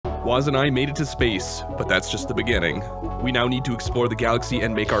Wozz and I made it to space, but that's just the beginning. We now need to explore the galaxy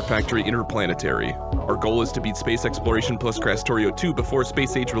and make our factory interplanetary. Our goal is to beat space exploration plus Krastorio 2 before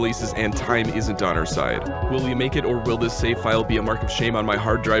Space Age releases and time isn't on our side. Will we make it, or will this save file be a mark of shame on my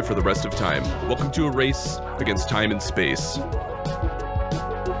hard drive for the rest of time? Welcome to a race against time and space.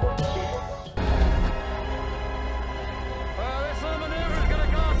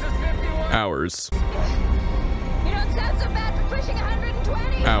 Hours. You don't sound so bad for pushing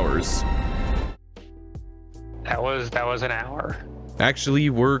 120. Hours. That was an hour. Actually,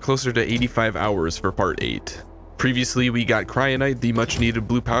 we're closer to 85 hours for part 8. Previously, we got Cryonite, the much needed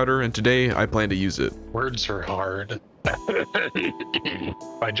blue powder, and today I plan to use it. Words are hard.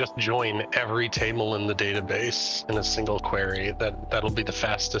 If I just join every table in the database in a single query, that'll be the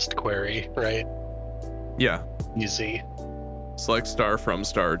fastest query, right? Yeah. Easy. Select star from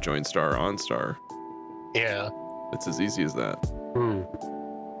star, join star on star. Yeah. It's as easy as that.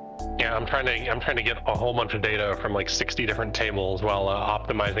 Yeah, I'm trying to get a whole bunch of data from like 60 different tables while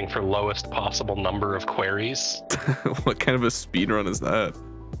optimizing for lowest possible number of queries. What kind of a speed run is that?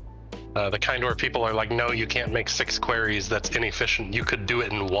 The kind where people are like, no, you can't make 6 queries. That's inefficient. You could do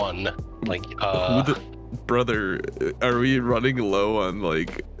it in 1. Like, brother, are we running low on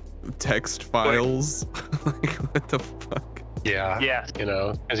like text files? Like, what the fuck? Yeah. Yeah. You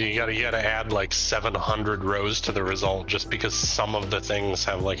know, because you gotta add like 700 rows to the result just because some of the things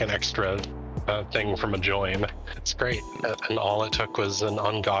have like an extra thing from a join. It's great. And all it took was an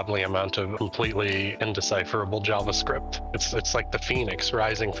ungodly amount of completely indecipherable JavaScript. It's like the phoenix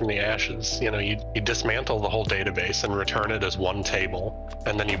rising from the ashes. You know, you dismantle the whole database and return it as one table,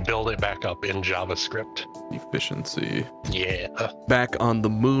 and then you build it back up in JavaScript. Efficiency. Yeah. Back on the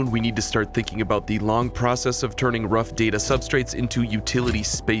moon, we need to start thinking about the long process of turning rough data substrates into utility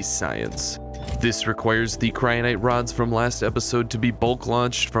space science. This requires the cryonite rods from last episode to be bulk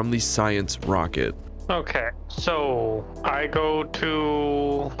launched from the science rocket. Okay, so I go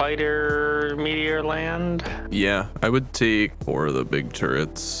to lighter Meteor land. Yeah, I would take 4 of the big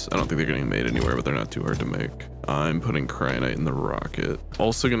turrets. I don't think they're getting made anywhere, but they're not too hard to make. I'm putting cryonite in the rocket.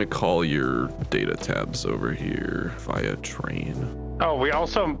 Also gonna call your data tabs over here via train. Oh, we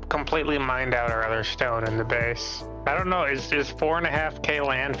also completely mined out our other stone in the base. I don't know, is 4.5K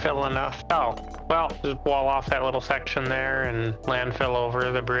landfill enough? Oh, well, just wall off that little section there and landfill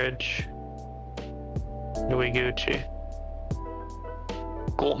over the bridge. Louis Gucci.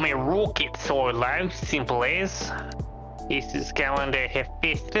 Got me rocket solo, simple as. This is calendar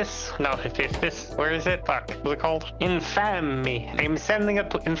Hephaestus. No, Hephaestus. Where is it? Fuck. What's it called? Infamy. I'm sending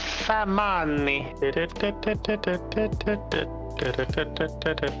it to Infamani.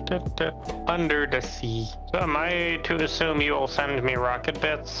 Under the sea. So am I to assume you will send me rocket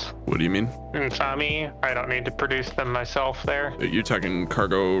bits? What do you mean? Infamy. I don't need to produce them myself there. You're talking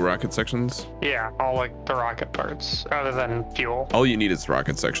cargo rocket sections? Yeah, all like the rocket parts, other than fuel. All you need is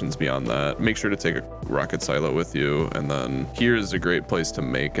rocket sections beyond that. Make sure to take a rocket silo with you, and then here is a great place to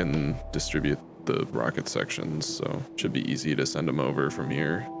make and distribute the rocket sections, so should be easy to send them over from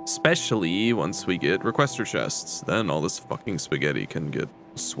here. Especially once we get requester chests, then all this fucking spaghetti can get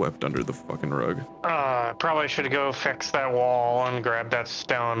swept under the fucking rug. Probably should go fix that wall and grab that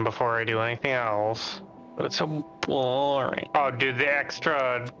stone before I do anything else. But it's so boring. Oh, dude, the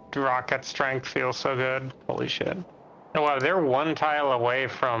extra rocket strength feels so good. Holy shit. Oh, wow, they're 1 tile away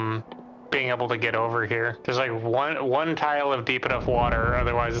from being able to get over here. There's like one tile of deep enough water,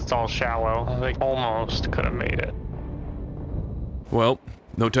 otherwise it's all shallow. Like almost could have made it. Well,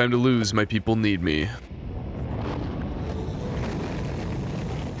 no time to lose. My people need me.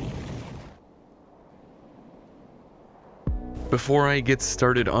 Before I get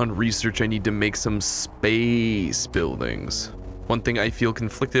started on research, I need to make some space buildings. One thing I feel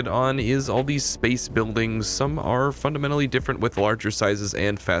conflicted on is all these space buildings. Some are fundamentally different with larger sizes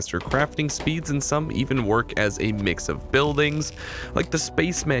and faster crafting speeds, and some even work as a mix of buildings, like the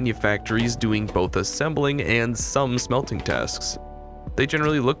space manufactories doing both assembling and some smelting tasks. They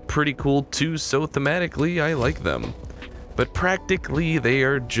generally look pretty cool too, so thematically I like them. But practically they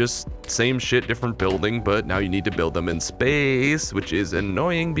are just same shit, different building, but now you need to build them in space, which is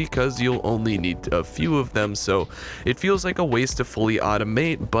annoying because you'll only need a few of them, so it feels like a waste to fully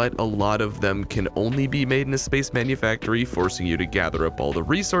automate, but a lot of them can only be made in a space manufactory, forcing you to gather up all the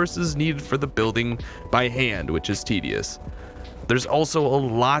resources needed for the building by hand, which is tedious. There's also a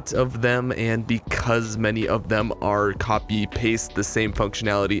lot of them, and because many of them are copy-paste the same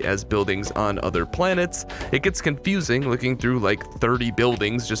functionality as buildings on other planets, it gets confusing looking through like 30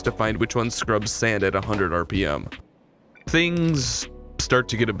 buildings just to find which one scrubs sand at 100 RPM. Things start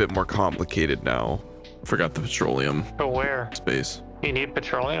to get a bit more complicated now. Forgot the petroleum. But where? Space. You need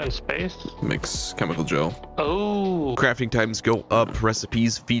petroleum in space? Mix chemical gel. Oh. Crafting times go up,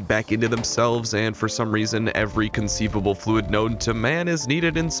 recipes feed back into themselves, and for some reason, every conceivable fluid known to man is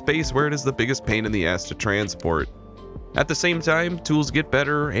needed in space where it is the biggest pain in the ass to transport. At the same time, tools get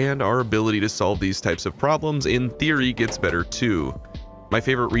better, and our ability to solve these types of problems, in theory, gets better too. My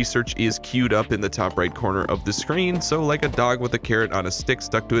favorite research is queued up in the top right corner of the screen, so like a dog with a carrot on a stick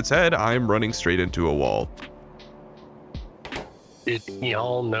stuck to its head, I'm running straight into a wall. Did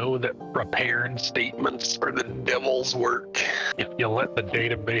y'all know that prepared statements are the devil's work? If you let the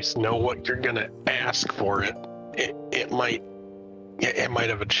database know what you're gonna ask for it might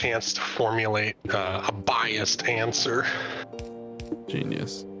have a chance to formulate a biased answer.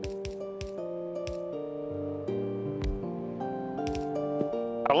 Genius.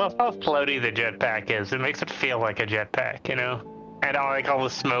 I love how floaty the jetpack is. It makes it feel like a jetpack, you know? And I like all the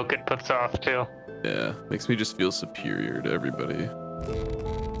smoke it puts off, too. Yeah, makes me just feel superior to everybody.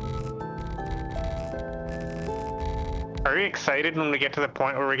 Are you excited when we get to the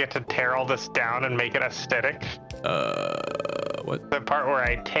point where we get to tear all this down and make it aesthetic? What? The part where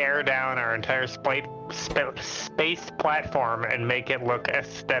I tear down our entire space platform and make it look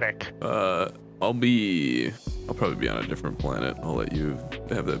aesthetic. I'll probably be on a different planet. I'll let you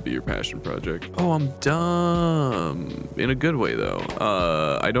have that be your passion project. Oh, I'm dumb. In a good way, though.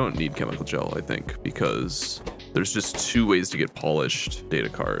 I don't need chemical gel, I think, because there's just 2 ways to get polished data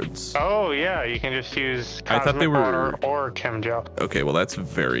cards. Oh, yeah, you can just use I thought they were water or chem gel. Okay, well, that's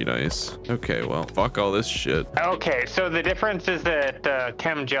very nice. Okay, well, fuck all this shit. Okay, so the difference is that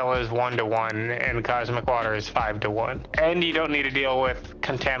chem gel is 1-to-1 and cosmic water is 5-to-1. And you don't need to deal with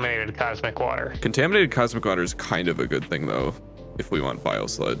contaminated cosmic water. Contaminated cosmic water is kind of a good thing, though, if we want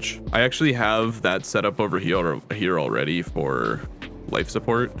biosludge. I actually have that set up over here already for life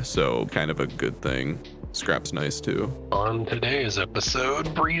support, so kind of a good thing. Scrap's nice too. On today's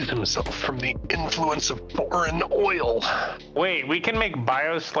episode, breathe himself from the influence of foreign oil. Wait, we can make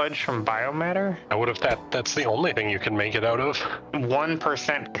biosludge from biomatter? What if that's the only thing you can make it out of?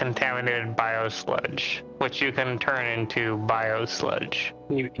 1% contaminated biosludge, which you can turn into biosludge.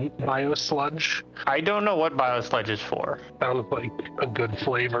 You eat biosludge? I don't know what biosludge is for. Sounds like a good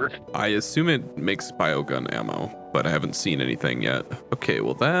flavor. I assume it makes biogun ammo, but I haven't seen anything yet. Okay,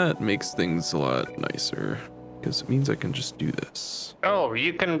 well that makes things a lot nicer, because it means I can just do this. Oh,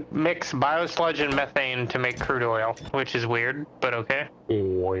 you can mix biosludge and methane to make crude oil, which is weird, but okay.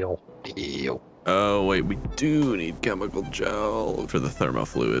 Oil. Ew. Oh wait, we do need chemical gel for the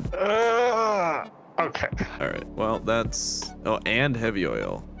thermofluid. Okay. All right, well that's, oh, and heavy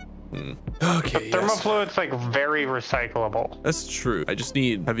oil. Okay, the thermofluid's like very recyclable. That's true. I just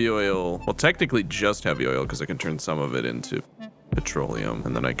need heavy oil. Well, technically just heavy oil, because I can turn some of it into petroleum,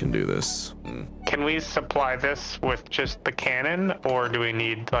 and then I can do this. Can we supply this with just the cannon, or do we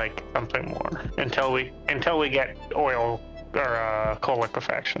need like something more until we get oil or coal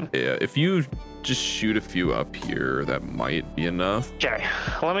liquefaction? Yeah, if you just shoot a few up here, that might be enough. Okay,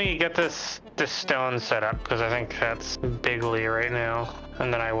 let me get this stone set up, because I think that's bigly right now,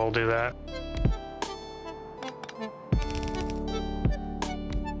 and then I will do that.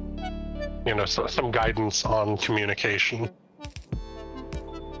 You know, so some guidance on communication.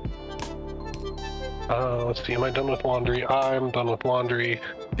 Let's see, am I done with laundry? I'm done with laundry.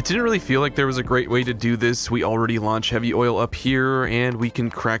 It didn't really feel like there was a great way to do this. We already launched heavy oil up here, and we can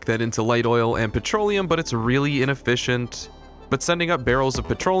crack that into light oil and petroleum, but it's really inefficient. But sending up barrels of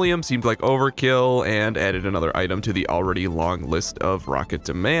petroleum seemed like overkill, and added another item to the already long list of rocket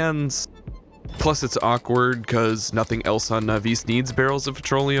demands. Plus it's awkward, because nothing else on Navis needs barrels of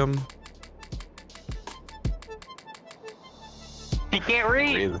petroleum. He can't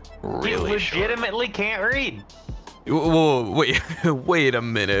read. He legitimately can't read. Whoa, wait a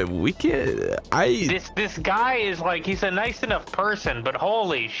minute. We can't. This guy is like, he's a nice enough person, but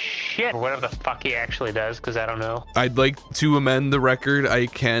holy shit, whatever the fuck he actually does, because I don't know. I'd like to amend the record. I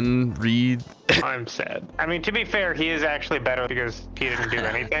can read. I'm sad. I mean, to be fair, he is actually better because he didn't do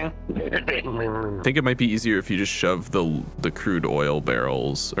anything. I think it might be easier if you just shove the crude oil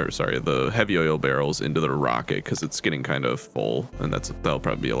barrels, or sorry, the heavy oil barrels into the rocket, because it's getting kind of full, and that'll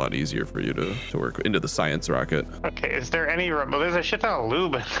probably be a lot easier for you to work into the science rocket. Okay, is there any? Well, there's a shit ton of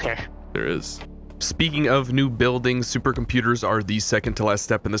lube in there. There is. Speaking of new buildings, supercomputers are the second to last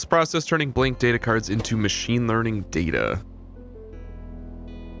step in this process, turning blank data cards into machine learning data.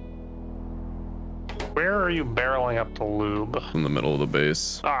 Where are you barreling up the lube? In the middle of the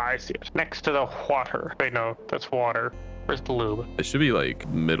base. Ah, I see it. Next to the water. Wait, no, that's water. Where's the lube? It should be like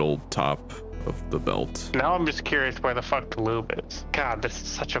middle top of the belt. Now I'm just curious where the fuck the lube is. God, this is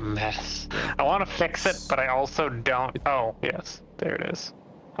such a mess. I want to fix it, but I also don't. Oh, yes. There it is.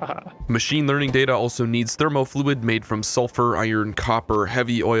 Haha. Machine learning data also needs thermofluid made from sulfur, iron, copper,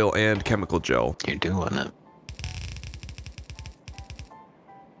 heavy oil, and chemical gel. You're doing it.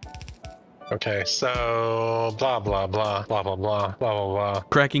 Okay, so blah blah blah blah blah blah blah blah blah.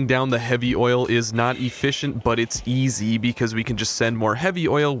 Cracking down the heavy oil is not efficient, but it's easy because we can just send more heavy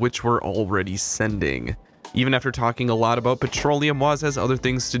oil, which we're already sending. Even after talking a lot about petroleum, Wozz has other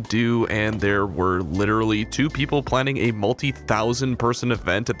things to do, and there were literally 2 people planning a multi-thousand person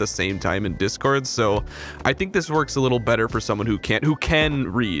event at the same time in Discord, so I think this works a little better for someone who can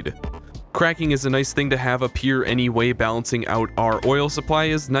read. Cracking is a nice thing to have up here anyway. Balancing out our oil supply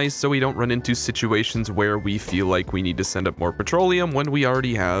is nice so we don't run into situations where we feel like we need to send up more petroleum when we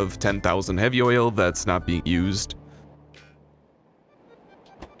already have 10,000 heavy oil that's not being used.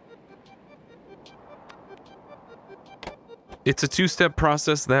 It's a 2-step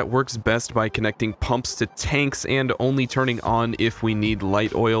process that works best by connecting pumps to tanks and only turning on if we need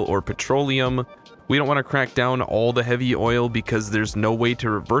light oil or petroleum. We don't want to crack down all the heavy oil because there's no way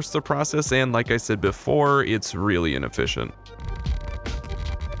to reverse the process, and like I said before, it's really inefficient.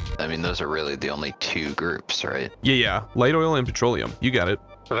 I mean, those are really the only 2 groups, right? Yeah, light oil and petroleum. You got it.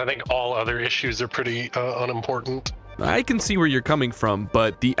 But I think all other issues are pretty unimportant. I can see where you're coming from,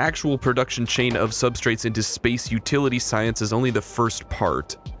 but the actual production chain of substrates into space utility science is only the first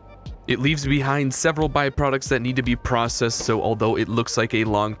part. It leaves behind several byproducts that need to be processed, so although it looks like a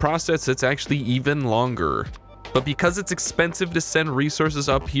long process, it's actually even longer. But because it's expensive to send resources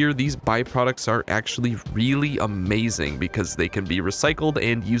up here, these byproducts are actually really amazing because they can be recycled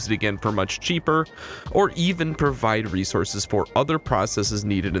and used again for much cheaper, or even provide resources for other processes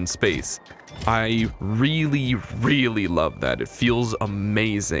needed in space. I really, really love that. It feels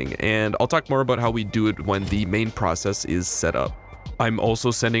amazing, and I'll talk more about how we do it when the main process is set up. I'm also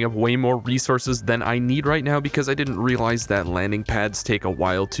sending up way more resources than I need right now because I didn't realize that landing pads take a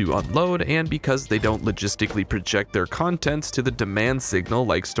while to unload, and because they don't logistically project their contents to the demand signal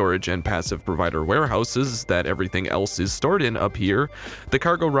like storage and passive provider warehouses that everything else is stored in up here. The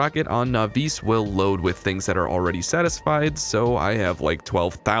cargo rocket on Navis will load with things that are already satisfied, so I have like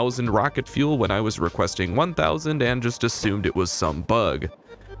 12,000 rocket fuel when I was requesting 1,000 and just assumed it was some bug.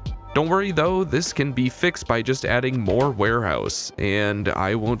 Don't worry though, this can be fixed by just adding more warehouse, and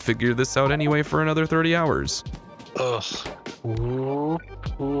I won't figure this out anyway for another 30 hours. Ugh.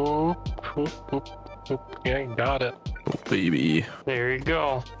 Yeah, got it. Oh, baby. There you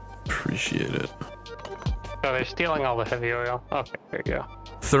go. Appreciate it. Oh, they're stealing all the heavy oil. Okay, there you go.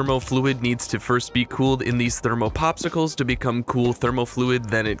 Thermofluid needs to first be cooled in these thermopopsicles to become cool thermofluid,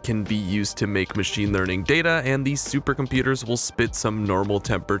 then it can be used to make machine learning data, and these supercomputers will spit some normal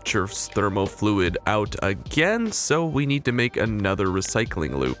temperature thermofluid out again, so we need to make another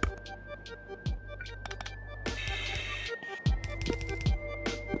recycling loop.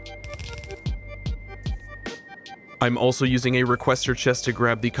 I'm also using a requester chest to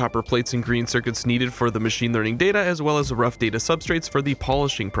grab the copper plates and green circuits needed for the machine learning data, as well as rough data substrates for the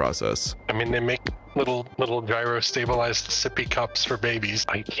polishing process. I mean, they make little gyro stabilized sippy cups for babies.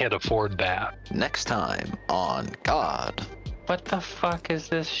 I can't afford that. Next time on God. What the fuck is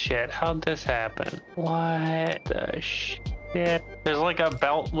this shit? How'd this happen? What the shit? There's like a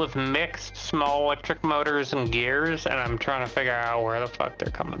belt with mixed small electric motors and gears, and I'm trying to figure out where the fuck they're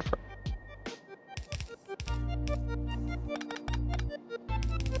coming from.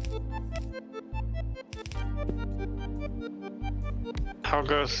 How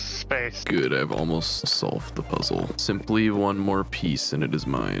goes space? Good, I've almost solved the puzzle. Simply one more piece and it is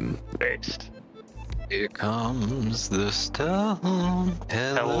mine. Based. Here comes the stone.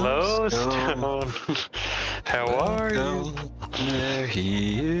 Hello, Stone. How are you? There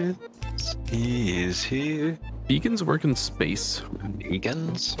he is. He is here. Vegans work in space.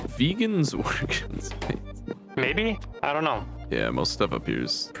 Vegans? Vegans work in space. Maybe? I don't know. Yeah, most stuff up here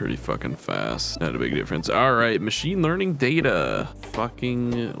is pretty fucking fast. Not a big difference. All right, machine learning data.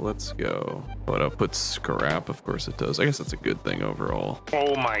 Fucking let's go. What outputs scrap? Of course it does. I guess that's a good thing overall.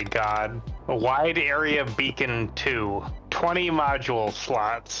 Oh my god. A wide area beacon 2. 20 module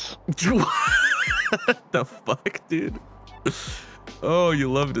slots. What the fuck, dude? Oh,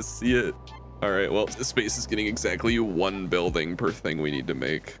 you love to see it. All right, well, the space is getting exactly 1 building per thing we need to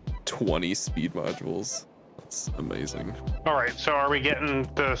make. 20 speed modules. That's amazing. All right, so are we getting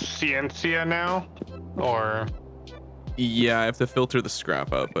the Ciencia now? Or? Yeah, I have to filter the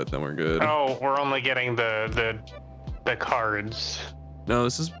scrap out, but then we're good. Oh, we're only getting the cards. No,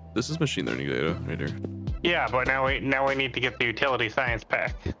 this is machine learning data right here. Yeah, but now we need to get the utility science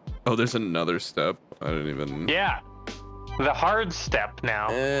pack. Oh, there's another step. I didn't even. Yeah, the hard step now.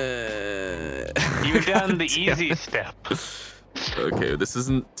 You've done the easy step. Okay, this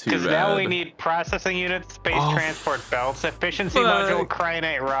isn't too bad. Because now we need processing units, space transport belts, efficiency module,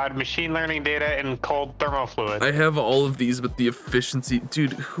 cryonite rod, machine learning data, and cold thermofluid. I have all of these, but the efficiency...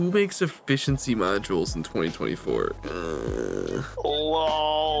 Dude, who makes efficiency modules in 2024?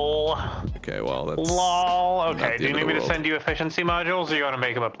 LOL. Okay, well, that's... LOL. Okay, do you need me to world. send you efficiency modules, or you want to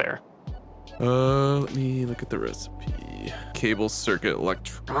make them up there? Let me look at the recipe. Cable circuit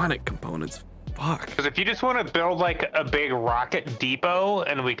electronic components. Fuck. Because if you just want to build like a big rocket depot,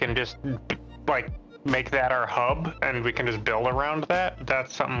 and we can just like make that our hub, and we can just build around that,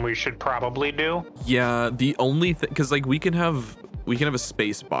 that's something we should probably do. Yeah, the only thing... Because, like, we can have a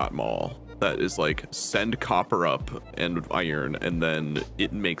space bot mall that is like send copper up and iron, and then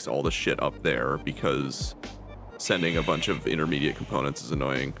it makes all the shit up there because sending a bunch of intermediate components is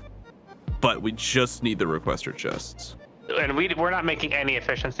annoying. But we just need the requester chests. And we're not making any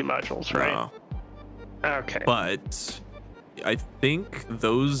efficiency modules, right? No. Okay. But I think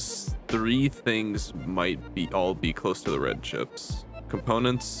those three things might all be close to the red chips.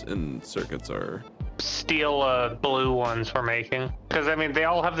 Components and circuits are... Steel blue ones we're making. Because, I mean, they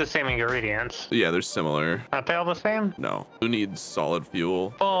all have the same ingredients. Yeah, they're similar. Aren't they all the same? No. Who needs solid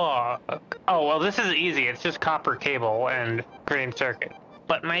fuel? Oh, well, this is easy. It's just copper cable and green circuit.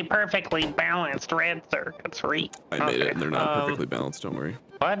 But my perfectly balanced red circuit's right. I made it, and they're not perfectly balanced, don't worry.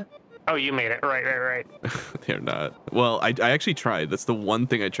 What? Oh, you made it. Right. They're not. Well, I actually tried. That's the one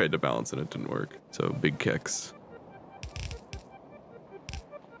thing I tried to balance, and it didn't work. So, big kicks.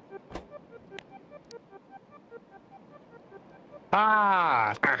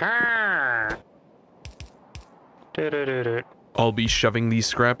 Aha! I'll be shoving the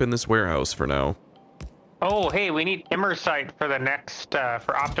scrap in this warehouse for now. Oh, hey, we need Immersite for the next,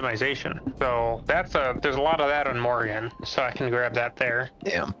 for optimization. So there's a lot of that on Morgan, so I can grab that there.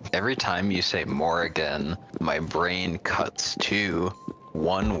 Damn. Every time you say Morgan, my brain cuts to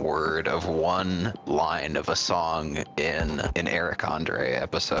one word of one line of a song in an Eric Andre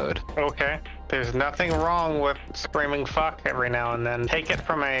episode. Okay. There's nothing wrong with screaming fuck every now and then. Take it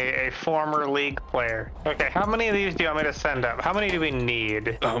from a former League player. Okay, how many of these do you want me to send up? How many do we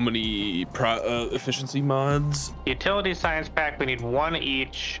need? How many efficiency mods? Utility science pack, we need one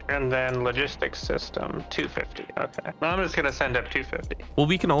each, and then logistics system, 250. Okay. Well, I'm just gonna send up 250. Well,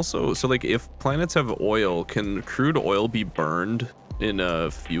 we can also, so like if planets have oil, can crude oil be burned in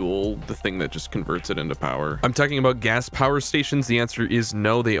fuel, the thing that just converts it into power? I'm talking about gas power stations. The answer is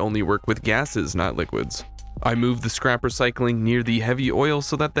no, they only work with gases, not liquids. I moved the scrap recycling near the heavy oil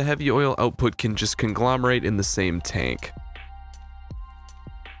so that the heavy oil output can just conglomerate in the same tank.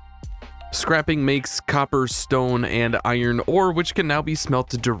 Scrapping makes copper, stone, and iron ore, which can now be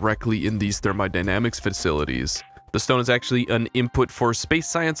smelted directly in these thermodynamics facilities. The stone is actually an input for space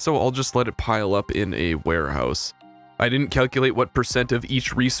science, so I'll just let it pile up in a warehouse. I didn't calculate what % of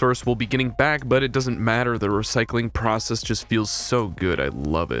each resource we'll be getting back, but it doesn't matter. The recycling process just feels so good. I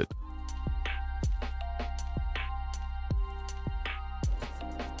love it.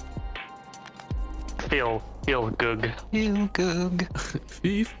 Feel good. Feel good.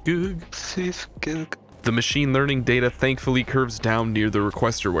 Beef goog. Beef good. The machine learning data thankfully curves down near the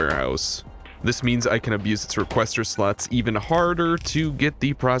requester warehouse. This means I can abuse its requester slots even harder to get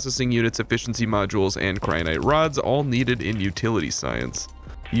the processing units, efficiency modules, and cryonite rods, all needed in utility science.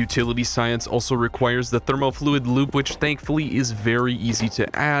 Utility science also requires the thermofluid loop, which thankfully is very easy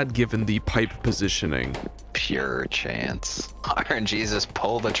to add given the pipe positioning. Pure chance. Iron Jesus,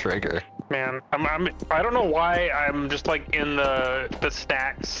 pull the trigger. Man, I don't know why I'm just like in the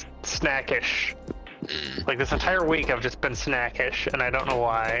snackish. Like this entire week I've just been snackish, and I don't know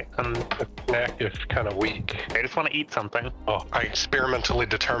why. Snack is kind of weak. I just want to eat something. Oh, I experimentally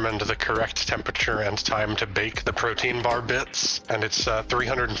determined the correct temperature and time to bake the protein bar bits, and it's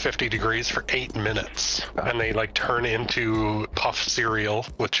 350 degrees for 8 minutes. And they like turn into puff cereal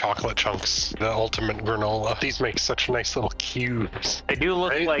with chocolate chunks, the ultimate granola. These make such nice little cubes. They do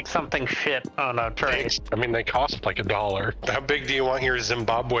look like something shit on a tray. I mean, they cost like $1. How big do you want your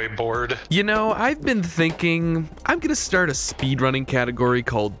Zimbabwe board? You know, I've been thinking I'm gonna start a speedrunning category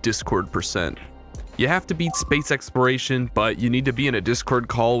called Discord %. You have to beat space exploration, but you need to be in a Discord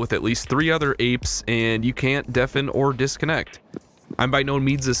call with at least 3 other apes, and you can't deafen or disconnect. I'm by no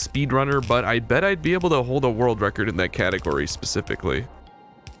means a speedrunner, but I bet I'd be able to hold a world record in that category specifically.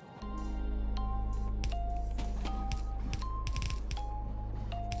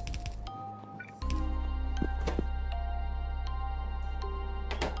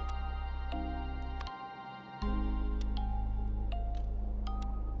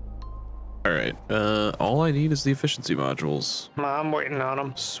 All right. All I need is the efficiency modules. I'm waiting on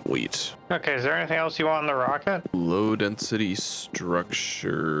them. Sweet. Okay, is there anything else you want in the rocket? Low density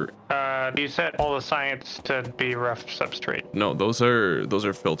structure. You set all the science to be rough substrate. No, those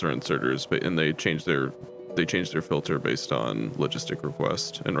are filter inserters, but and they change their filter based on logistic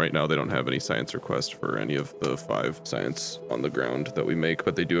request. And right now they don't have any science request for any of the 5 science on the ground that we make,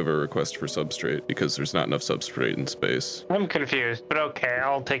 but they do have a request for substrate because there's not enough substrate in space. I'm confused, but okay,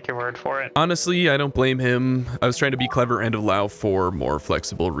 I'll take your word for it. Honestly, I don't blame him. I was trying to be clever and allow for more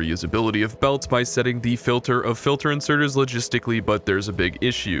flexible reusability of belts by setting the filter of filter inserters logistically, but there's a big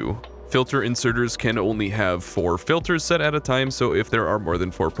issue. Filter inserters can only have 4 filters set at a time, so if there are more than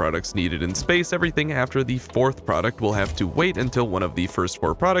 4 products needed in space, everything after the 4th product will have to wait until one of the first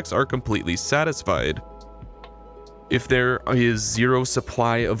 4 products are completely satisfied. If there is 0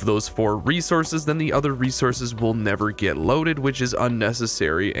 supply of those 4 resources, then the other resources will never get loaded, which is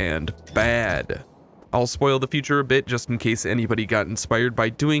unnecessary and bad. I'll spoil the future a bit just in case anybody got inspired by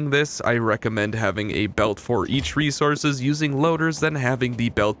doing this. I recommend having a belt for each resources using loaders, then having the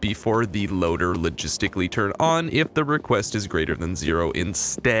belt before the loader logistically turn on if the request is greater than 0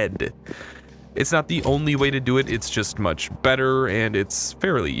 instead. It's not the only way to do it, it's just much better and it's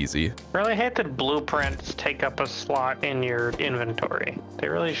fairly easy. Really hate that blueprints take up a slot in your inventory. They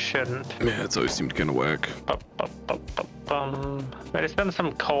really shouldn't. Yeah, it's always seemed kind of whack. Maybe spend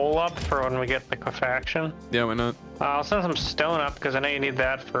some coal up for when we get liquefaction. Yeah, why not? I'll send some stone up because I know you need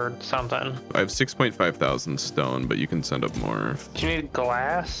that for something. I have 6,500 stone, but you can send up more. Do you need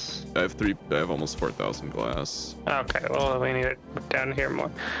glass? I have almost 4,000 glass. Okay, well we need it down here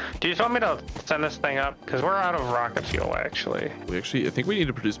more. Do you just want me to send this thing up? Because we're out of rocket fuel actually. I think we need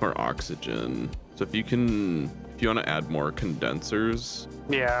to produce more oxygen. So if you want to add more condensers.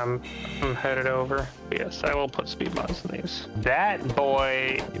 Yeah, I'm headed over. Yes, I will put speed mods in these. That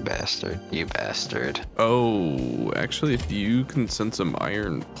boy. You bastard. You bastard. Oh, actually, if you can send some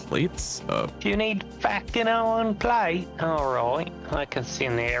iron plates up. You need fucking iron plate. Alright, I can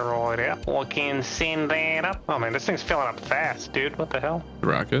send that right up. I can send that up. Oh man, this thing's filling up fast, dude. What the hell? The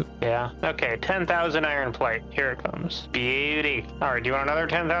rocket? Yeah. Okay, 10,000 iron plate. Here it comes. Beauty. Alright, do you want another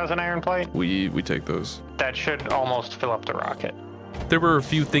 10,000 iron plate? We take those. That should almost fill up the rocket. There were a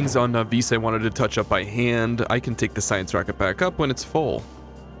few things on Vis I wanted to touch up by hand. I can take the science rocket back up when it's full.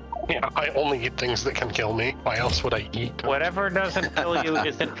 Yeah, I only eat things that can kill me. Why else would I eat? Whatever doesn't kill you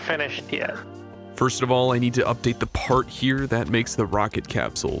isn't finished yet. First of all, I need to update the part here that makes the rocket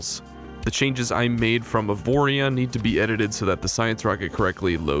capsules. The changes I made from Avoria need to be edited so that the science rocket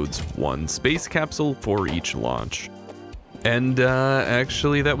correctly loads 1 space capsule for each launch. And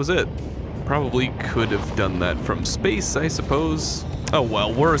actually that was it. Probably could have done that from space, I suppose. Oh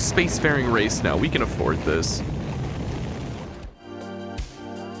well, we're a spacefaring race now. We can afford this.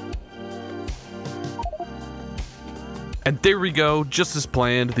 And there we go, just as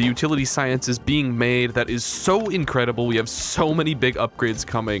planned. The utility science is being made. That is so incredible. We have so many big upgrades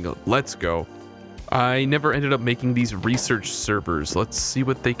coming. Let's go. I never ended up making these research servers. Let's see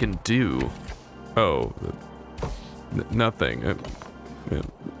what they can do. Oh, nothing.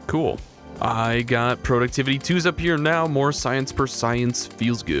 Cool. I got productivity 2s up here now. More science per science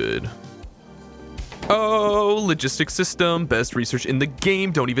feels good. Oh, logistics system, best research in the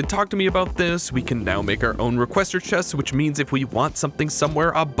game. Don't even talk to me about this. We can now make our own requester chests, which means if we want something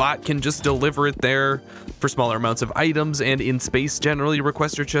somewhere, a bot can just deliver it there for smaller amounts of items. And in space, generally,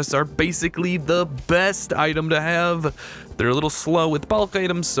 requester chests are basically the best item to have. They're a little slow with bulk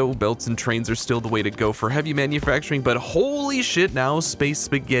items, so belts and trains are still the way to go for heavy manufacturing. But holy shit, now space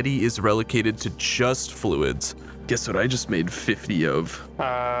spaghetti is relegated to just fluids. Guess what I just made 50 of?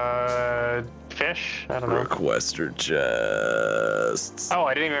 Fish? I don't know. Requester chests. Oh,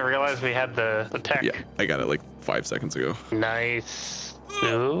 I didn't even realize we had the tech. Yeah, I got it like 5 seconds ago. Nice.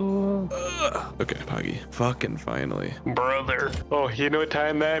 Ooh. Okay, Poggy. Fucking finally. Brother. Oh, you know what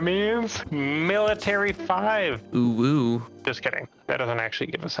time that means? Military 5. Ooh, ooh. Just kidding. That doesn't actually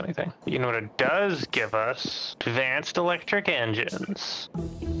give us anything. You know what it does give us? Advanced electric engines.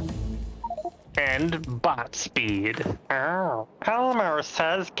 And bot speed. Oh. Elmo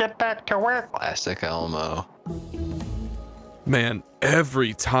says get back to work. Classic Elmo. Man,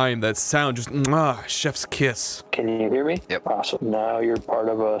 every time that sound just, chef's kiss. Can you hear me? Yep. Awesome. Now you're part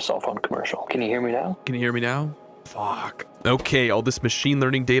of a cell phone commercial. Can you hear me now? Can you hear me now? Fuck. Okay, all this machine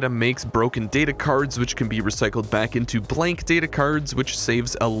learning data makes broken data cards, which can be recycled back into blank data cards, which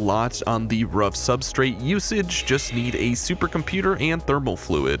saves a lot on the rough substrate usage. Just need a supercomputer and thermal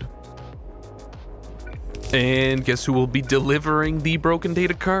fluid. And guess who will be delivering the broken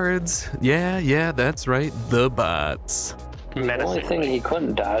data cards? Yeah, that's right, the bots. The only thing he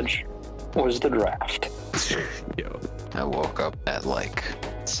couldn't dodge was the draft? Yo. I woke up at like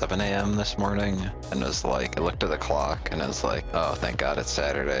 7 a.m. this morning and was like, I looked at the clock and I was like, oh, thank God it's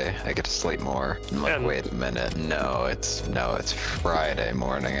Saturday. I get to sleep more. I'm like, wait a minute. No, it's Friday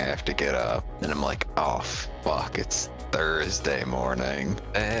morning. I have to get up. And I'm like, oh, fuck, it's Thursday morning.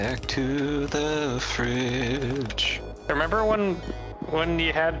 Back to the fridge. Remember when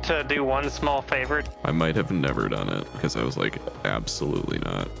you had to do one small favor? I might have never done it because I was like, absolutely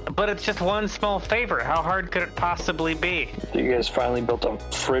not. But it's just one small favor. How hard could it possibly be? So you guys finally built a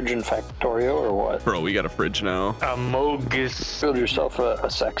fridge in Factorio or what? Bro, we got a fridge now. A Mogus. Build yourself a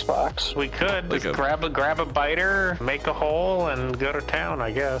sex box. We could Like just grab a biter, make a hole, and go to town,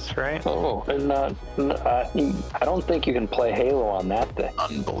 I guess, right? Oh, and I don't think you can play Halo on that thing.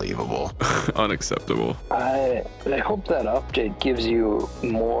 Unbelievable. Unacceptable. I hope that update gives you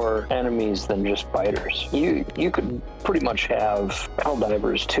more enemies than just biters. You could pretty much have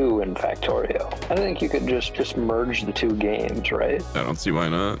Helldivers 2 in Factorio. I think you could just merge the two games, right? I don't see why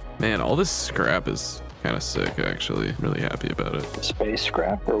not. Man, all this scrap is kind of sick, actually. Really happy about it. Space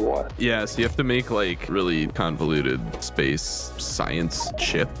scrap or what? Yeah, so you have to make like really convoluted space science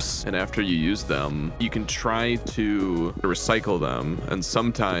chips, and after you use them, you can try to recycle them, and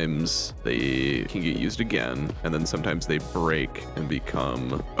sometimes they can get used again, and then sometimes they break and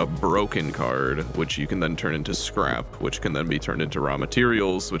become a broken card, which you can then turn into scrap, which can then be turned into raw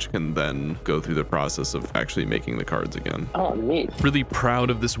materials, which can then go through the process of actually making the cards again. Oh, neat. Really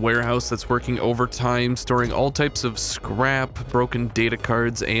proud of this warehouse that's working overtime, storing all types of scrap, broken data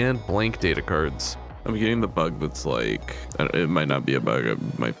cards, and blank data cards. I'm getting the bug that's like, it might not be a bug,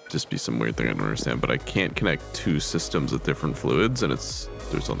 it might just be some weird thing I don't understand, but I can't connect two systems with different fluids, and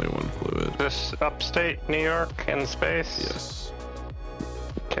there's only one fluid. This upstate New York in space? Yes.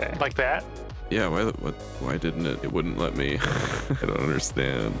 Okay. Like that? Yeah, why didn't it? It wouldn't let me. I don't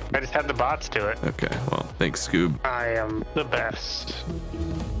understand. I just had the bots do it. Okay, well, thanks, Scoob. I am the best.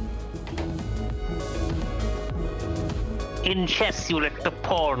 In chess, you let the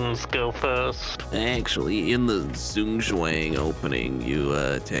pawns go first. Actually, in the Zhongzhuang opening,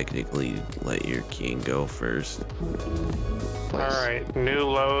 you technically let your king go first. Alright, new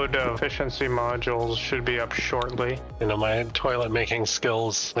load of efficiency modules should be up shortly. You know, my toilet making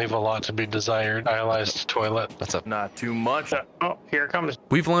skills leave a lot to be desired. Stylized toilet. What's up? Not too much. Oh, here it comes.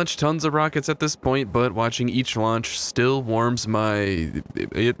 We've launched tons of rockets at this point, but watching each launch still warms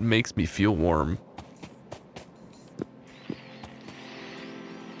it makes me feel warm.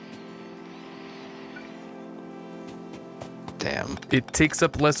 Damn. It takes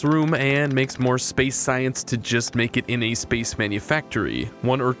up less room and makes more space science to just make it in a space manufactory.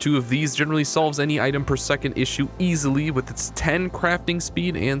 One or two of these generally solves any item per second issue easily with its 10 crafting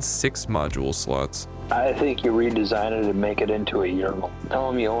speed and 6 module slots. I think you redesign it and make it into a urinal. Tell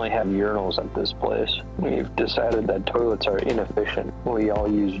them you only have urinals at this place. We've decided that toilets are inefficient. We all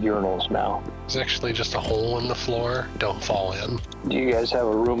use urinals now. There's actually just a hole in the floor. Don't fall in. Do you guys have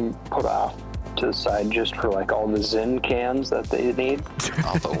a room put off to the side just for like all the Zin cans that they need?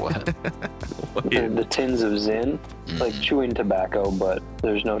 All the what? The tins of Zin, like chewing tobacco, but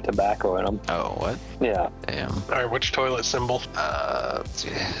there's no tobacco in them. Oh, what? Yeah. Damn. Alright, which toilet symbol?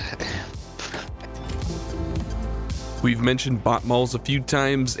 We've mentioned bot malls a few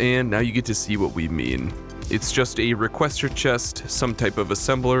times, and now you get to see what we mean. It's just a requester chest, some type of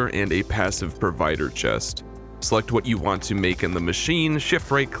assembler, and a passive provider chest. Select what you want to make in the machine,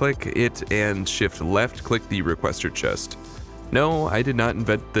 shift right click it, and shift left click the requester chest. No, I did not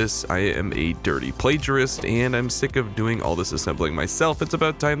invent this. I am a dirty plagiarist, and I'm sick of doing all this assembling myself. It's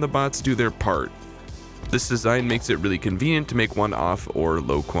about time the bots do their part. This design makes it really convenient to make one-off or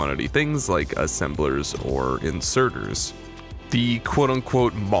low-quantity things like assemblers or inserters. The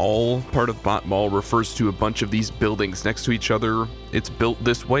quote-unquote mall part of bot mall refers to a bunch of these buildings next to each other. It's built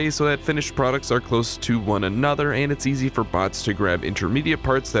this way so that finished products are close to one another, and it's easy for bots to grab intermediate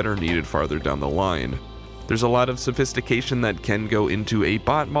parts that are needed farther down the line. There's a lot of sophistication that can go into a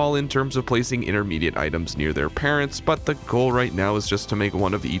bot mall in terms of placing intermediate items near their parents, but the goal right now is just to make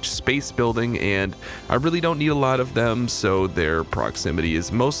one of each space building, and I really don't need a lot of them, so their proximity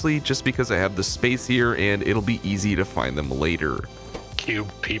is mostly just because I have the space here and it'll be easy to find them later.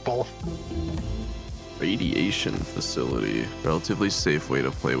 Cube people. Radiation facility. Relatively safe way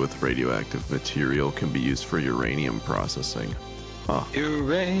to play with radioactive material, can be used for uranium processing. Huh.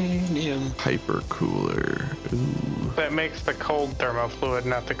 Uranium. Hypercooler. Ooh. That makes the cold thermofluid,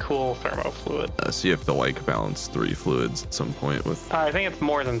 not the cool thermofluid. So you have to like balance 3 fluids at some point with... I think it's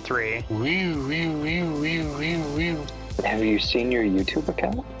more than 3. Have you seen your YouTube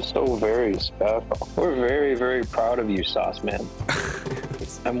account? So very special. We're very, very proud of you, Sauce Man.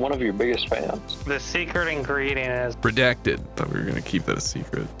 fans. I'm one of your biggest fans. The secret ingredient is Redacted. Thought we were gonna keep that a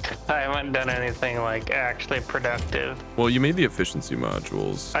secret. I haven't done anything like actually productive. Well, you made the efficiency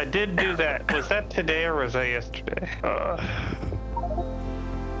modules. I did do that. Was that today or was that yesterday?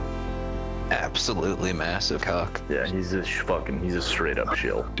 Absolutely massive cock. Yeah, he's a straight up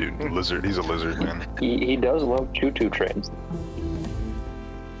shill. Dude, lizard. He's a lizard, man. He does love choo-choo trains.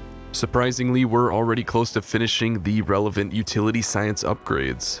 Surprisingly, we're already close to finishing the relevant utility science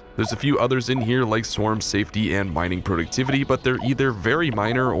upgrades. There's a few others in here like swarm safety and mining productivity, but they're either very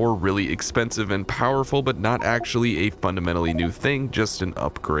minor or really expensive and powerful, but not actually a fundamentally new thing, just an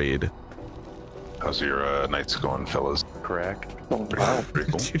upgrade. How's your nights going, fellas? Crack. Oh, wow. Pretty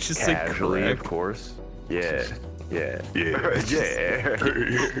cool. You just say Casually, crack. of course. Yeah. Yeah. Yeah. Yeah.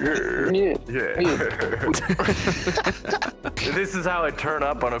 Yeah. This is how I turn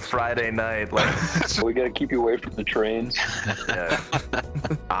up on a Friday night. Like, We gotta keep you away from the trains. yeah.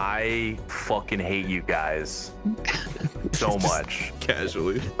 I fucking hate you guys so much.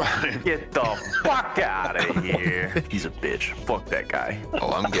 Casually. Get the fuck out of here. He's a bitch. Fuck that guy.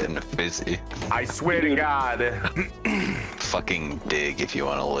 Oh, I'm getting busy. I swear to God. Fucking dig if you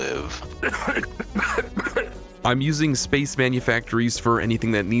want to live. I'm using space manufactories for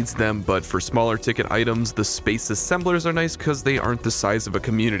anything that needs them, but for smaller ticket items, the space assemblers are nice because they aren't the size of a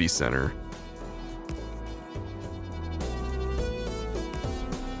community center.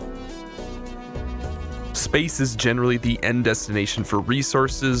 Space is generally the end destination for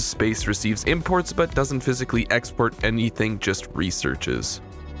resources. Space receives imports but doesn't physically export anything, just researches.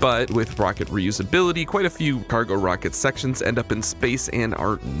 But with rocket reusability, quite a few cargo rocket sections end up in space and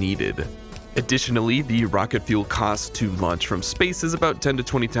aren't needed. Additionally, the rocket fuel cost to launch from space is about 10 to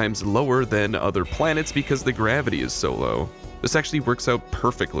 20 times lower than other planets because the gravity is so low. This actually works out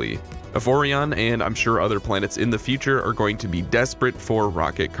perfectly. Avorion, and I'm sure other planets in the future, are going to be desperate for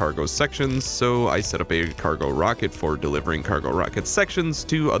rocket cargo sections, so I set up a cargo rocket for delivering cargo rocket sections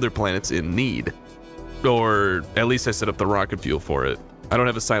to other planets in need. Or at least I set up the rocket fuel for it. I don't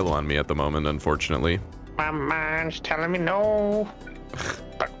have a silo on me at the moment, unfortunately. My mind's telling me no.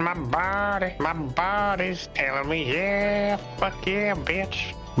 But my body's telling me yeah, fuck yeah,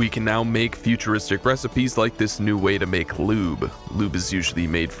 bitch. We can now make futuristic recipes like this new way to make lube. Lube is usually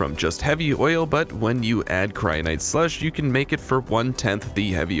made from just heavy oil, but when you add cryonite slush, you can make it for 1/10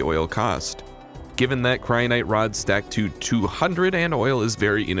 the heavy oil cost. Given that cryonite rods stack to 200 and oil is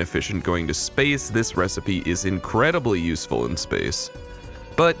very inefficient going to space, this recipe is incredibly useful in space.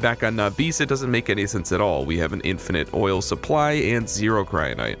 But back on Navis, it doesn't make any sense at all. We have an infinite oil supply and 0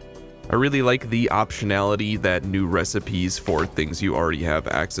 cryonite. I really like the optionality that new recipes for things you already have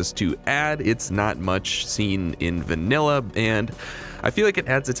access to add. It's not much seen in vanilla, and I feel like it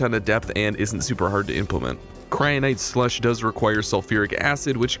adds a ton of depth and isn't super hard to implement. Cryonite slush does require sulfuric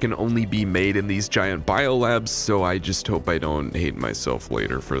acid, which can only be made in these giant biolabs, so I just hope I don't hate myself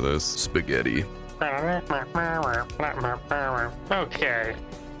later for this. Spaghetti. Okay.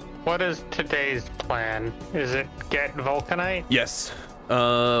 What is today's plan? Is it get vulcanite? Yes.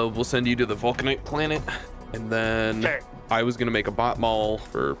 We'll send you to the vulcanite planet, and then Okay. I was gonna make a bot mall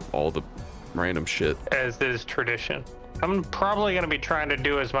for all the random shit. As is tradition. I'm probably going to be trying to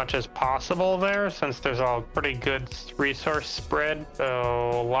do as much as possible there since there's a pretty good resource spread.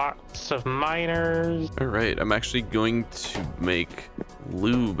 So lots of miners. All right, I'm actually going to make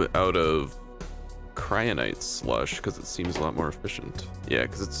lube out of cryonite slush because it seems a lot more efficient. Yeah,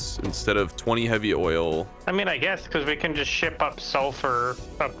 because it's instead of 20 heavy oil. I mean, I guess because we can just ship up sulfur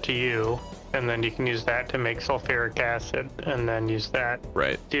up to you, and then you can use that to make sulfuric acid, and then use that.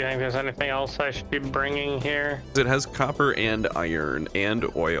 Right. Do you think there's anything else I should be bringing here? It has copper and iron and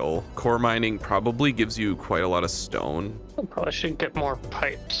oil. Core mining probably gives you quite a lot of stone. I probably should get more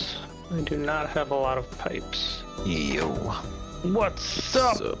pipes. I do not have a lot of pipes. Yo. What's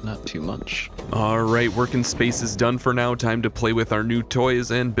up? So, Not too much. all right, work in space is done for now. Time to play with our new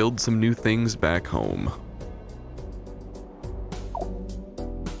toys and build some new things back home.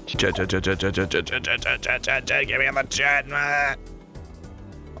 Give me the chat.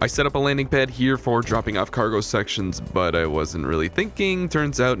 I set up a landing pad here for dropping off cargo sections, but I wasn't really thinking.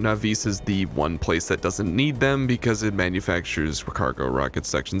 Turns out Navis is the one place that doesn't need them because it manufactures cargo rocket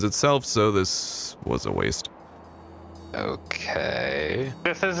sections itself, so this was a waste. Okay.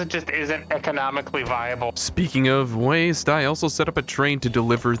 This isn't economically viable. Speaking of waste, I also set up a train to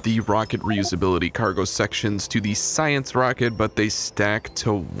deliver the rocket reusability cargo sections to the science rocket, but they stack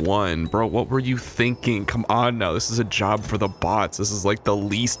to 1. Bro, what were you thinking? Come on now, this is a job for the bots. This is like the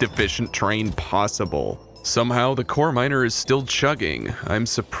least efficient train possible. Somehow the core miner is still chugging. I'm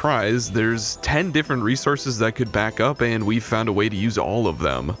surprised. There's 10 different resources that could back up, and we've found a way to use all of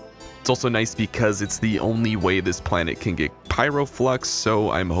them. It's also nice because it's the only way this planet can get pyroflux,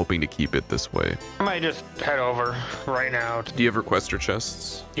 so I'm hoping to keep it this way. I might just head over right now. Do you have requester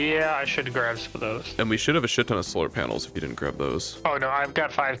chests? Yeah, I should grab some of those. And we should have a shit ton of solar panels if you didn't grab those. Oh no, I've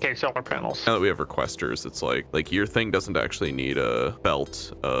got 5K solar panels. Now that we have requesters, it's like your thing doesn't actually need a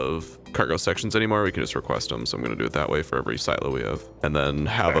belt of cargo sections anymore. We can just request them, so I'm going to do it that way for every silo we have. And then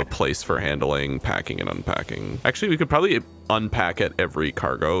have a place for handling, packing, and unpacking. Actually, we could probably unpack at every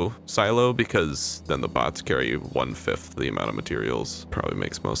cargo silo, because then the bots carry 1/5 the amount of materials. Probably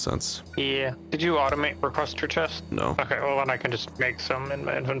makes most sense. Yeah. Did you automate requester chest? No. Okay, well then I can just make some in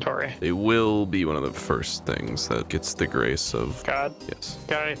my inventory. They will be one of the first things that gets the grace of... God. Yes.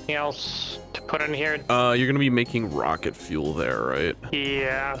 Got anything else to put in here? You're going to be making rocket fuel there, right?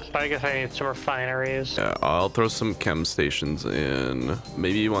 Yeah, so I guess I need some refineries. Yeah, I'll throw some chem stations in.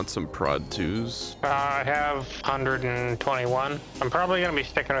 Maybe you want some prod 2s? I have 121. I'm probably going to be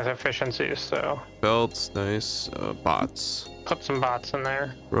sticking with efficiencies, so... Belts, nice. Bots. Put some bots in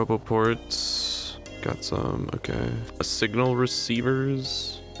there. Roboports. Got some, okay. Signal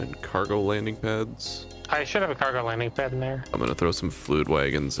receivers and cargo landing pads. I should have a cargo landing pad in there. I'm gonna throw some fluid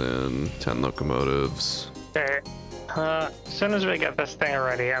wagons in, 10 locomotives. Okay. As soon as we get this thing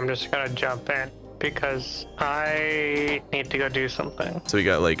ready, I'm just gonna jump in because I need to go do something. So we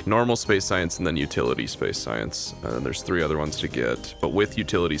got like normal space science and then utility space science. And then there's 3 other ones to get. But with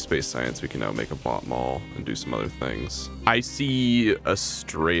utility space science, we can now make a bot mall and do some other things. I see a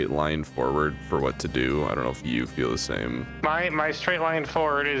straight line forward for what to do. I don't know if you feel the same. My straight line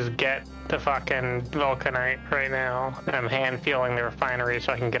forward is get the fucking vulcanite right now. And I'm hand fueling the refinery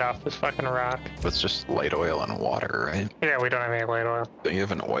so I can get off this fucking rock. It's just light oil and water, right? Yeah, we don't have any light oil. Don't you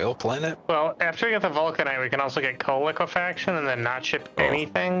have an oil planet? Well, after we get the vulcanite, we can also get coal liquefaction and then not ship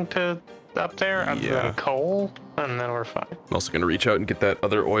anything to up there other than coal, and then we're fine. I'm also gonna reach out and get that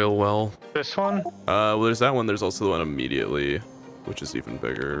other oil well. This one? Well, there's that one. There's also the one immediately, which is even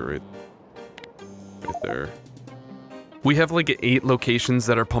bigger, right there. We have like 8 locations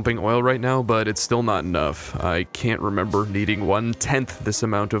that are pumping oil right now, but it's still not enough. I can't remember needing 1/10 this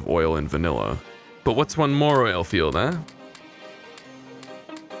amount of oil in vanilla. But what's one more oil field, huh?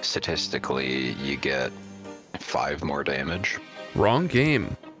 Statistically, you get 5 more damage. Wrong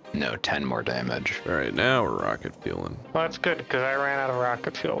game. No, 10 more damage. All right, now we're rocket fueling. Well, that's good, because I ran out of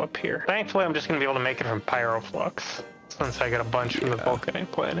rocket fuel up here. Thankfully, I'm just going to be able to make it from pyroflux, since I get a bunch from the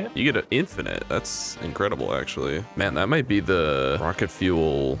vulcanite planet. You get an infinite. That's incredible, actually. Man, that might be the rocket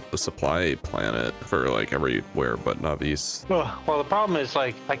fuel, the supply planet for like everywhere but Navis. Well, the problem is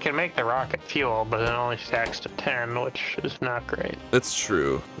like I can make the rocket fuel, but it only stacks to 10, which is not great. That's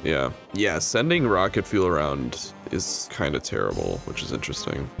true. Yeah. Yeah, sending rocket fuel around is kind of terrible, which is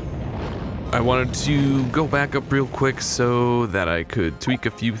interesting. I wanted to go back up real quick so that I could tweak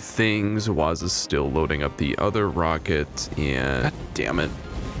a few things. Wozz is still loading up the other rocket, and God damn it.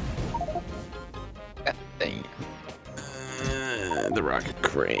 The rocket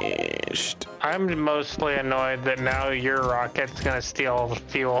crashed. I'm mostly annoyed that now your rocket's gonna steal all the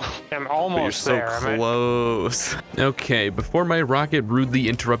fuel. I'm almost there. You're so close. Okay, before my rocket rudely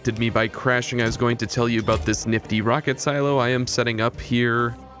interrupted me by crashing, I was going to tell you about this nifty rocket silo I am setting up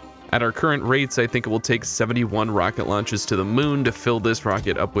here. At our current rates, I think it will take 71 rocket launches to the moon to fill this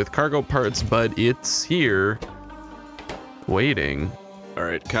rocket up with cargo parts, but it's here, waiting. All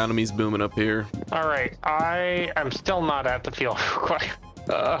right, economy's booming up here. All right, I'm still not at the fuel quite.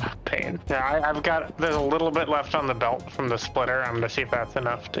 Pain. Yeah, I've got, there's a little bit left on the belt from the splitter. I'm gonna see if that's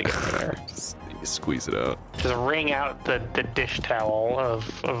enough to get me there. Just squeeze it out. Just wring out the dish towel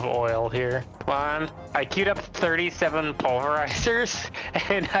of oil here. Come on. I queued up 37 pulverizers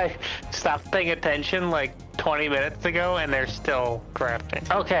and I stopped paying attention like 20 minutes ago and they're still crafting.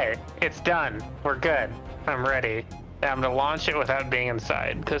 Okay, it's done. We're good. I'm ready. I'm gonna launch it without being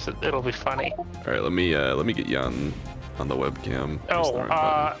inside because it'll be funny. All right, let me get you on the webcam.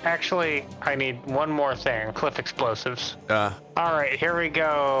 Actually, I need one more thing. Cliff explosives. All right, here we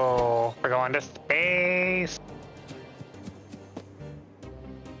go. We're going to space.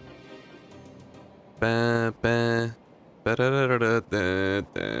 Ba, ba, ba, da, da, da, da,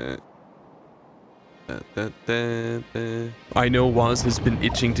 da. I know Wozz has been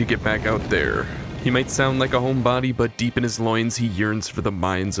itching to get back out there. He might sound like a homebody, but deep in his loins he yearns for the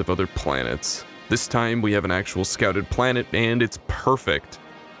minds of other planets. This time we have an actual scouted planet, and it's perfect.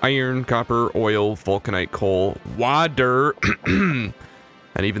 Iron, copper, oil, vulcanite, coal, water, and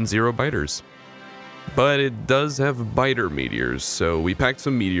even 0 biters. But it does have biter meteors, so we packed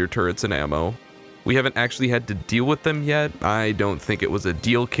some meteor turrets and ammo. We haven't actually had to deal with them yet. I don't think it was a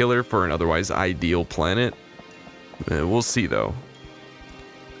deal killer for an otherwise ideal planet. We'll see though.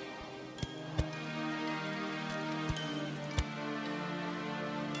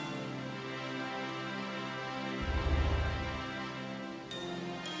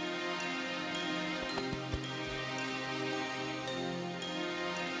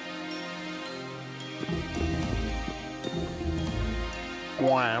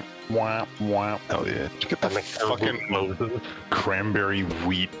 Wah, wah, wah. Hell yeah. Did you get the fucking cranberry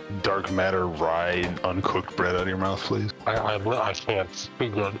wheat dark matter rye uncooked bread out of your mouth, please? I think it's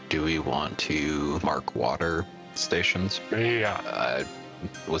good. Do we want to mark water stations? Yeah.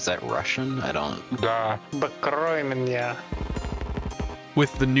 Was that Russian? I don't... Da. Bekroimenia.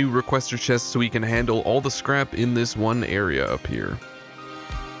 With the new requester chests, we can handle all the scrap in this one area up here.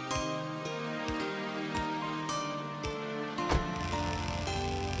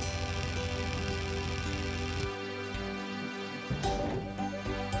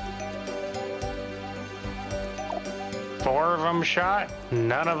 Four of them shot,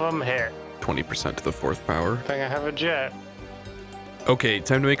 none of them hit. 20% to the 4th power. I think I have a jet. Okay,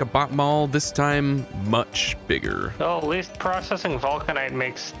 time to make a bot mall, this time much bigger. Oh, at least processing vulcanite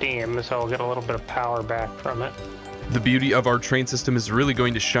makes steam, so I'll get a little bit of power back from it. The beauty of our train system is really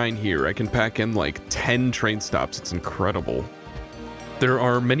going to shine here. I can pack in like 10 train stops, it's incredible. There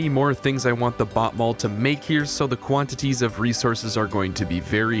are many more things I want the bot mall to make here, so the quantities of resources are going to be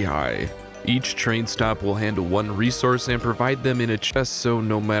very high. Each train stop will handle one resource and provide them in a chest, so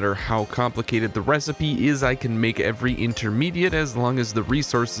no matter how complicated the recipe is, I can make every intermediate as long as the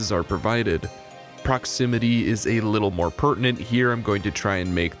resources are provided. Proximity is a little more pertinent here. I'm going to try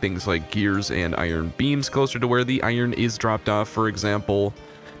and make things like gears and iron beams closer to where the iron is dropped off, for example.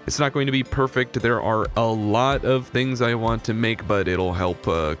 It's not going to be perfect. There are a lot of things I want to make, but it'll help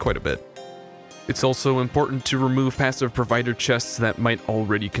quite a bit. It's also important to remove passive provider chests that might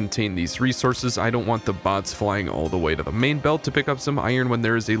already contain these resources. I don't want the bots flying all the way to the main belt to pick up some iron when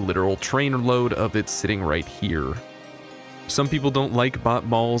there is a literal train load of it sitting right here. Some people don't like bot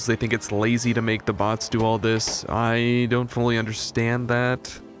malls. They think it's lazy to make the bots do all this. I don't fully understand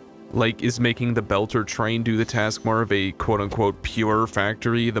that. Like, is making the belt or train do the task more of a quote-unquote pure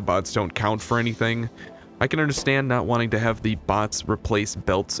factory? The bots don't count for anything. I can understand not wanting to have the bots replace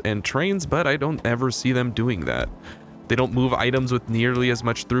belts and trains, but I don't ever see them doing that. They don't move items with nearly as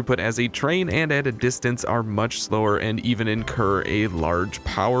much throughput as a train, and at a distance are much slower and even incur a large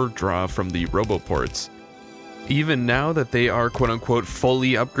power draw from the roboports. Even now that they are quote-unquote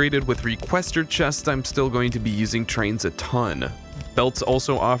fully upgraded with requester chests, I'm still going to be using trains a ton. Belts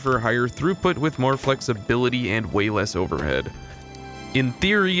also offer higher throughput with more flexibility and way less overhead. In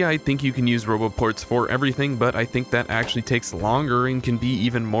theory, I think you can use roboports for everything, but I think that actually takes longer and can be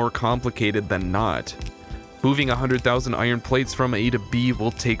even more complicated than not. Moving 100,000 iron plates from A to B will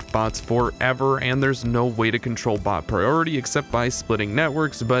take bots forever, and there's no way to control bot priority except by splitting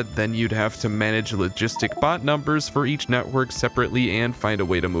networks, but then you'd have to manage logistic bot numbers for each network separately and find a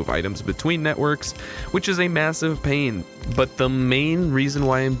way to move items between networks, which is a massive pain. But the main reason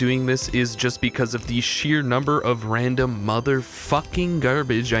why I'm doing this is just because of the sheer number of random motherfucking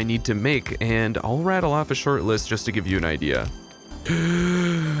garbage I need to make, and I'll rattle off a short list just to give you an idea.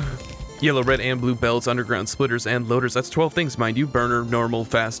 Yellow, red, and blue belts, underground splitters, and loaders. That's 12 things, mind you. Burner, normal,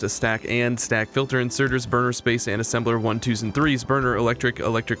 fast, a stack, and stack. Filter, inserters, burner, space, and assembler, 1, 2s, and 3s. Burner, electric,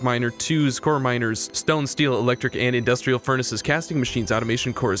 electric miner, 2s, core miners, stone, steel, electric, and industrial furnaces, casting machines,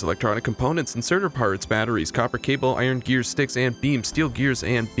 automation cores, electronic components, inserter parts, batteries, copper cable, iron gears, sticks, and beams, steel gears,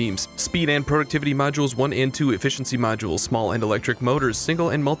 and beams. Speed and productivity modules, 1 and 2, efficiency modules, small and electric motors, single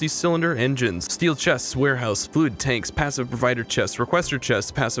and multi-cylinder engines, steel chests, warehouse, fluid tanks, passive provider chests, requester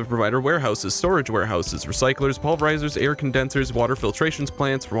chests, passive provider warehouses, storage warehouses, recyclers, pulverizers, air condensers, water filtrations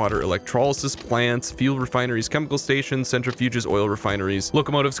plants, water electrolysis plants, fuel refineries, chemical stations, centrifuges, oil refineries,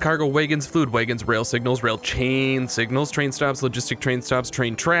 locomotives, cargo wagons, fluid wagons, rail signals, rail chain signals, train stops, logistic train stops,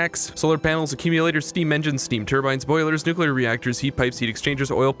 train tracks, solar panels, accumulators, steam engines, steam turbines, boilers, nuclear reactors, heat pipes, heat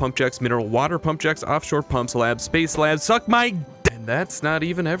exchangers, oil pump jacks, mineral water pump jacks, offshore pumps, labs, space labs, suck my d- and that's not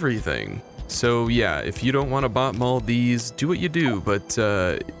even everything. So yeah, if you don't want to bot mall these, do what you do, but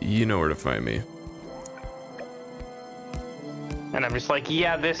you know where to find me. And I'm just like,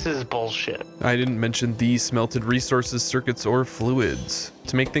 yeah, this is bullshit. I didn't mention the smelted resources, circuits, or fluids.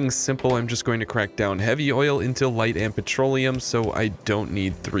 To make things simple, I'm just going to crack down heavy oil into light and petroleum, so I don't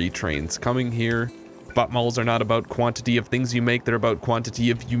need 3 trains coming here. Bot malls are not about quantity of things you make, they're about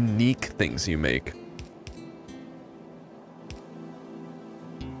quantity of unique things you make.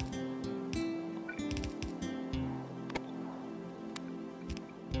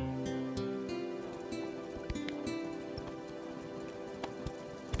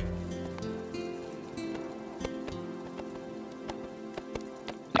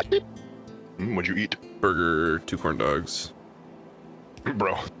 What'd you eat? Burger, 2 corn dogs.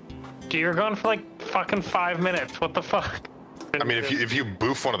 Bro. Dude, you're going for like fucking 5 minutes. What the fuck? I mean, if you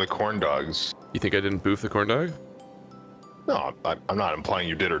boof one of the corn dogs. You think I didn't boof the corn dog? No, I'm not implying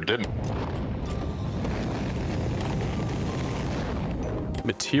you did or didn't.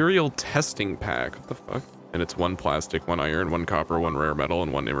 Material testing pack. What the fuck? And it's 1 plastic, 1 iron, 1 copper, 1 rare metal,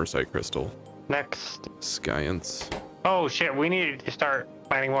 and 1 imersite crystal. Next. Science. Oh shit, we need to start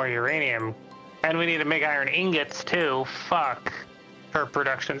mining more uranium. And we need to make iron ingots too. Fuck. For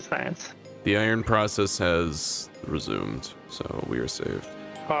production science. The iron process has resumed, so we are saved.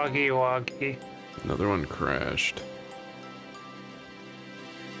 Woggy woggy. Another one crashed.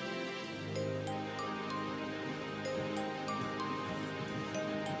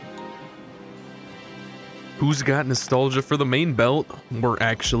 Who's got nostalgia for the main belt? We're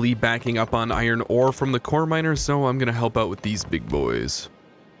actually backing up on iron ore from the core miner, so I'm gonna help out with these big boys.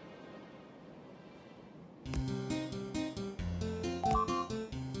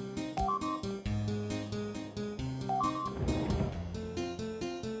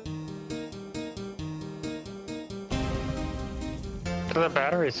 What are the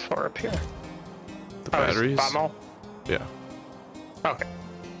batteries for up here? The batteries? Bomb. Yeah. Okay.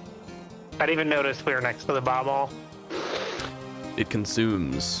 I didn't even notice we were next to the bomb. It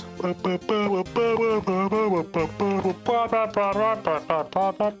consumes.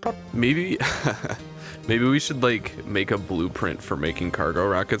 Maybe maybe we should like make a blueprint for making cargo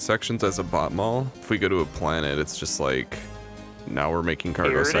rocket sections as a bot mall. If we go to a planet, it's just like now we're making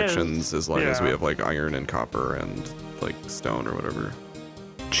cargo sections as long as we have like iron and copper and like stone or whatever.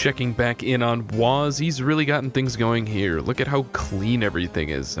 Checking back in on Wozz, he's really gotten things going here. Look at how clean everything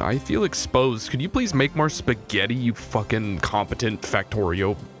is. I feel exposed. Could you please make more spaghetti, you fucking competent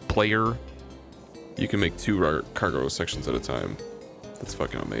Factorio player? You can make 2 cargo sections at a time. That's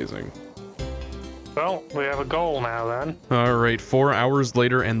fucking amazing. Well, we have a goal now then. Alright, 4 hours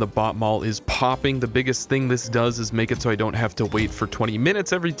later and the bot mall is popping. The biggest thing this does is make it so I don't have to wait for 20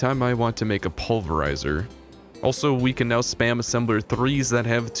 minutes every time I want to make a pulverizer. Also, we can now spam assembler 3s that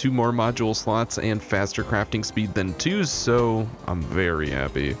have 2 more module slots and faster crafting speed than 2s, so I'm very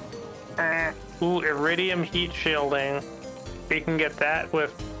happy. Ooh, iridium heat shielding. We can get that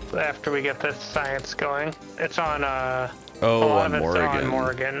with after we get this science going. It's on on Morrigan. On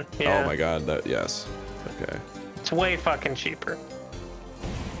Morrigan. Yeah. Oh my god, yes. Okay. It's way fucking cheaper.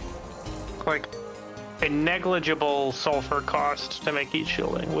 Like a negligible sulfur cost to make heat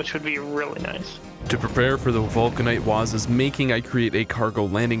shielding, which would be really nice. To prepare for the vulcanite Wozz is making, I create a cargo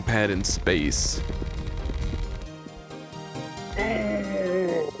landing pad in space.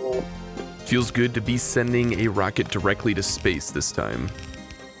 Feels good to be sending a rocket directly to space this time.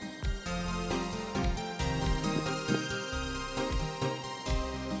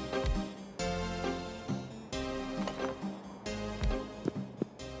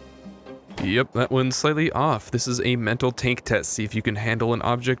 Yep, that one's slightly off. This is a mental tank test. See if you can handle an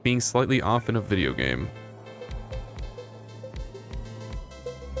object being slightly off in a video game.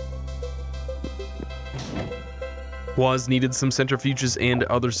 Wozz needed some centrifuges and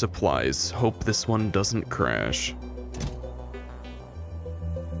other supplies. Hope this one doesn't crash.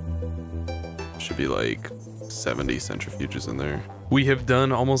 Should be like 70 centrifuges in there. We have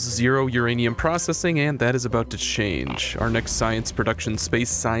done almost 0 uranium processing, and that is about to change. Our next science production, space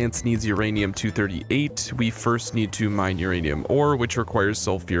science, needs uranium-238. We first need to mine uranium ore, which requires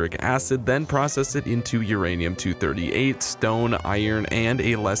sulfuric acid, then process it into uranium-238, stone, iron, and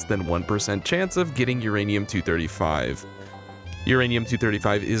a less than 1% chance of getting uranium-235.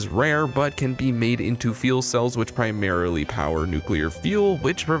 Uranium-235 is rare, but can be made into fuel cells which primarily power nuclear fuel,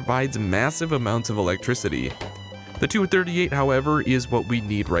 which provides massive amounts of electricity. The 238, however, is what we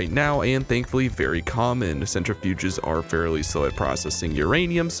need right now, and thankfully very common. Centrifuges are fairly slow at processing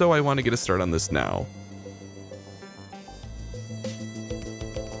uranium, so I want to get a start on this now.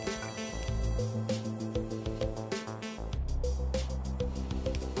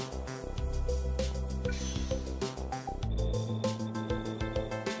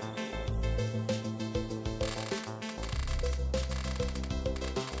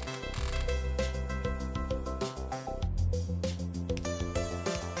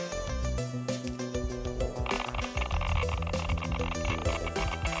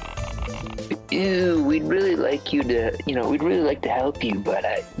 Ew, we'd really like you to, we'd really like to help you, but,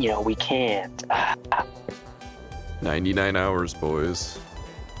 we can't. 99 hours, boys.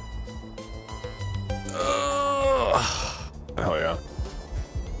 Hell yeah.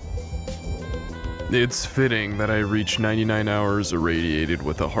 It's fitting that I reach 99 hours irradiated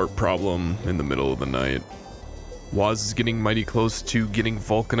with a heart problem in the middle of the night. Wozz is getting mighty close to getting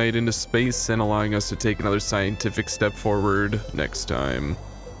Vulcanite into space and allowing us to take another scientific step forward next time.